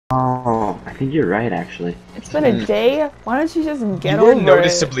think you're right, actually. It's been a day. Why don't you just get over You it? were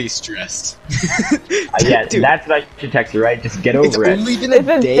noticeably stressed. Yeah, Dude, that's what I should text you, right? Just get over it's it. only been It's a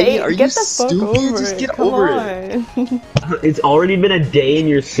been day? Are get you the fuck stupid? over Just it. get Come over on. it. It's already been a day and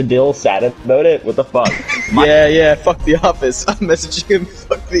you're still sad about it? What the fuck? Yeah, fuck the office. I'm messaging him,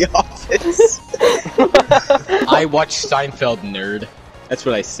 fuck the office. I watched Seinfeld, nerd. That's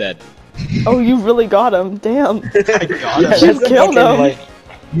what I said. Oh, you really got him. Damn. I got Yeah, him. You killed him. Like,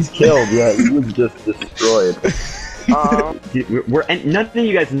 he's killed, yeah, he was just destroyed. And none of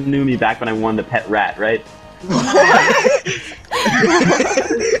you guys knew me back when I won the pet rat, right?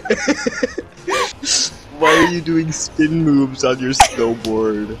 Why are you doing spin moves on your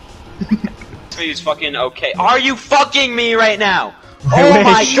snowboard? He's fucking okay. Are you fucking me right now? I Oh wish.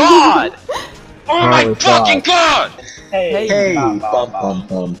 my god! Oh my God. fucking god! Hey, bum.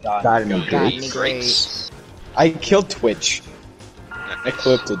 Got me, Got dude. me great. I killed Twitch. I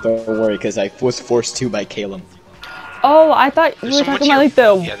clipped it, don't worry, because I was forced to by Caleb. Oh, I thought you There's were someone talking about here. like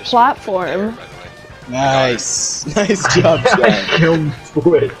the Yeah, there's someone there, platform. by the way. Nice. Nice job, John. Killed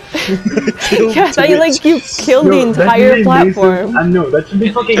Twitch. Yeah, I thought you killed the entire platform. No, that should be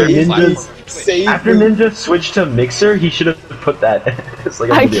fucking Entire Ninja's. platform. Save After Ninja switched to Mixer, he should have put that. It's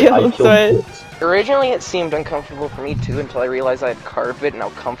like a I video. killed Twitch. Originally, it seemed uncomfortable for me too until I realized I had carpet and how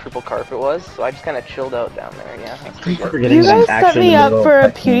comfortable carpet was. So I just kind of chilled out down there. Yeah, that's pretty good. Forgetting You guys that set action me in the up middle for a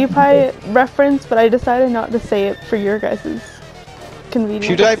of that. PewDiePie reference, but I decided not to say it for your guys' convenience.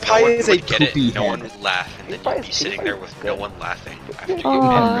 PewDiePie is a would get it, poopy no one head. would laugh, and then you'd be sitting there with no one laughing after you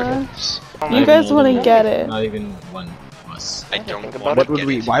Aw. made You guys wouldn't get it. Not even one of us. I don't Think want about to What would get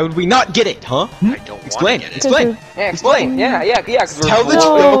we? it. Why would we not get it, huh? I don't Explain. want to get it. Explain. Yeah, explain. Yeah, cause we're Tell the No.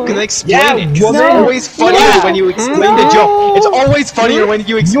 joke and then explain Yeah, it. 'Cause woman. It's always funnier Yeah. when you explain No. the joke. It's always funnier when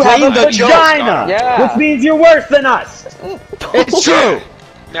you You have explain a the joke. vagina! Yeah. Which means you're worse than us! It's true.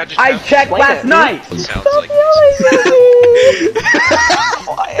 Now just I checked Explain last it. night! sounds Stop like yelling at me!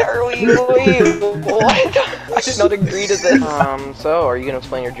 Why are we? What? I did not agree to this. So are you gonna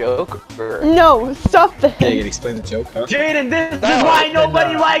explain your joke? Or... No, stop Yeah, you it. can explain the joke, huh? Jaden, this is why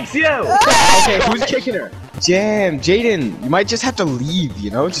nobody likes you! Okay, who's kicking her? Jadyn, you might just have to leave,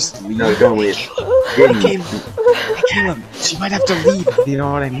 you know? Just leave. No, don't leave. Caleb, she might have to leave, you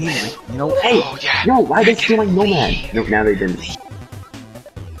know what I mean? Like, you know? Hey! oh yeah. No, why are they stealing Nomad? No, now they didn't.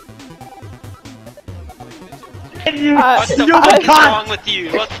 What the You fuck is cunt! wrong with you?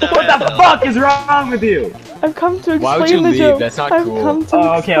 What the What hell? the fuck is wrong with you? I've come to Why would explain you the leave? joke. That's not I've cool. come to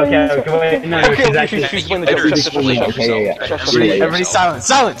Oh, okay, explain the joke. wait, no, Okay, she's okay, actually... she's explain the Better joke. explain Shut yourself. Okay, yeah. Better Shut explain up. Everybody yourself.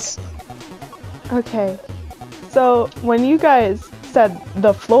 silence! Okay, so when you guys said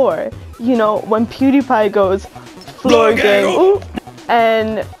the floor, you know, when PewDiePie goes, floor game, ooh,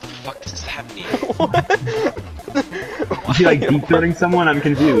 and What the fuck is happening? Is he like deep throating someone? I'm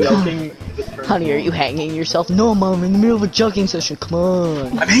confused. Honey, are you hanging yourself? No, Mom, in the middle of a jogging session. Come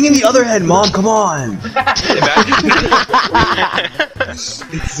on. I'm hanging the other head, Mom, come on!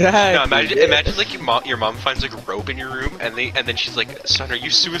 Exactly. No, imagine like your mom finds like a rope in your room, and then she's like, "Son, are you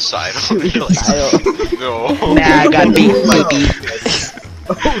suicidal?" And you're like, "No, Nah, I got beat. My beat.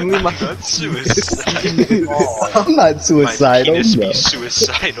 Only my... I'm not suicidal. I'm not My suicidal, penis no. be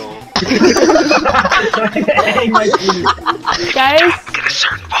suicidal." guys, Get a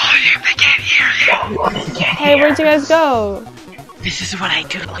certain volume, they can't hear you. hey, where'd you guys go? This is what I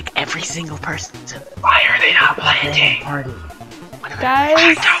do to like every single person. Why are they not planting?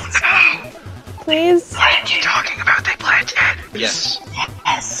 Guys, please. What are you talking about? They planted. Yes.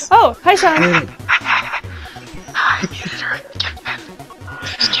 Oh, hi, Sean. I muted her.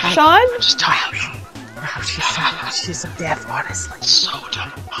 Sean? Just talking. She's so deaf, honestly. So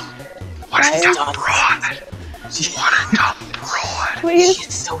dumb. What a Guys? dumb broad. What a dumb broad. Please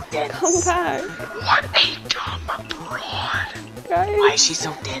She's so dense. come back, What a dumb broad. Why guys. is she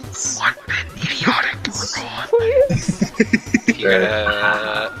so dense? What an idiotic broad. Please.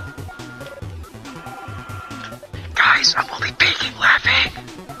 Guys, I'm only faking laughing.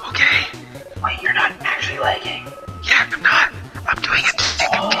 Okay? Wait, you're not actually lagging. Yeah, I'm not. I'm doing it to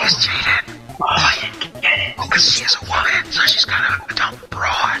confuse Jadyn. Why? Get it? Oh, because she's a woman, so she's kind of a dumb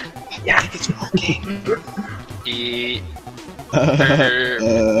broad. Yeah, it's working.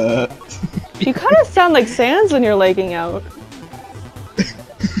 You kind of sound like Sans when you're legging out.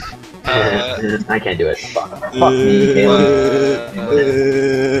 I can't do it. Fuck me, Caleb.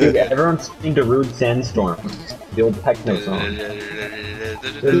 Dude, everyone's listening to Rude Sandstorm. The old techno song.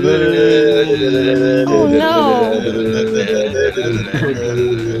 Oh no.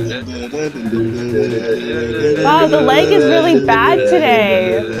 Wow, the leg is really bad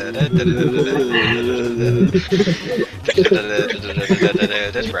today.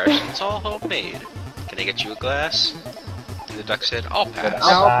 This ration's all homemade. Can I get you a glass? And the duck said, I'll pass.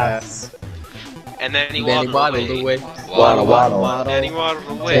 I'll pass. And then he Then he waddled away. Waddle, waddle. And he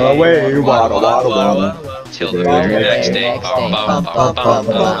waddled away. Away, waddle, waddle, waddle. Till the very next day.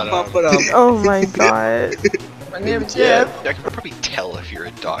 Oh my god. My name is Yeah, Jeff. I can probably tell if you're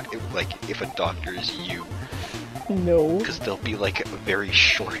a doctor, like if a doctor is you, No. because they'll be like very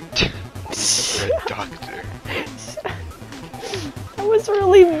short for a doctor. That was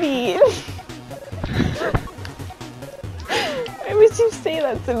really mean. Why would you say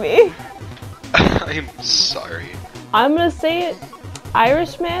that to me? I'm sorry. I'm gonna say it.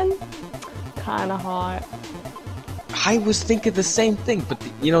 Irishman? Kinda hot. I was thinking the same thing, but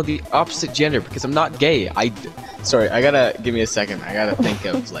the opposite gender because I'm not gay. Sorry, I gotta give me a second. I gotta think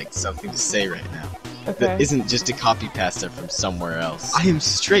of like something to say right now Okay. that isn't just a copy pasta from somewhere else. I am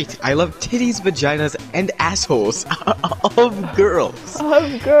straight. I love titties, vaginas, and assholes of girls.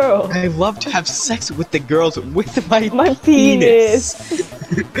 Of girl. I love to have sex with the girls with my penis.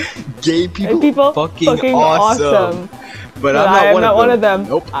 Gay people, People fucking awesome. But I am not one of them.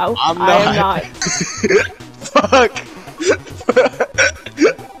 Nope, I I'm not. I am not. Fuck.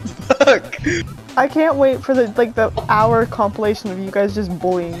 Fuck. I can't wait for the hour compilation of you guys just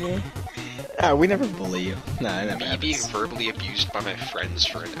bullying me. We never bully you. Nah, I never Me happens. being verbally abused by my friends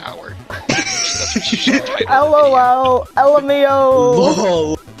for an hour. That's what you should title the video. LOL, LMAO.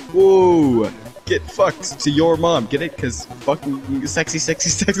 LOL. Whoa. Get fucked to your mom. Get it? Cause fucking sexy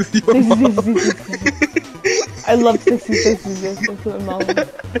sex with your mom. I love sexy sex with my mom.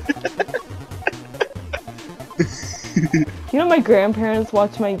 You know my grandparents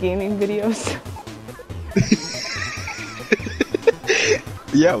watch my gaming videos?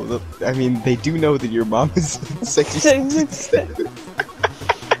 Yeah, well, I mean, they do know that your mom is sexy.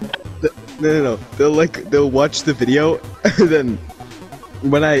 No. They'll watch the video, and then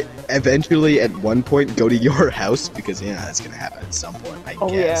when I eventually, at one point, go to your house, because, that's gonna happen at some point, I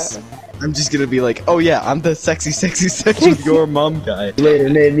guess. Yeah. I'm just gonna be like, oh yeah, I'm the sexy sex with your mom guy. Later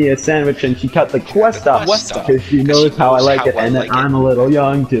made me a sandwich and she cut the crust off Crust off. because she knows how I like it, and that I'm a little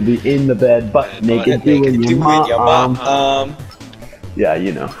young to be in the bed butt naked doing your mom. Yeah,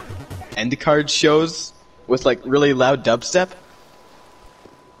 you know. End card shows with like really loud dubstep.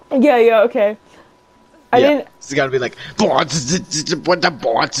 Yeah, okay. I didn't. It's gotta be like.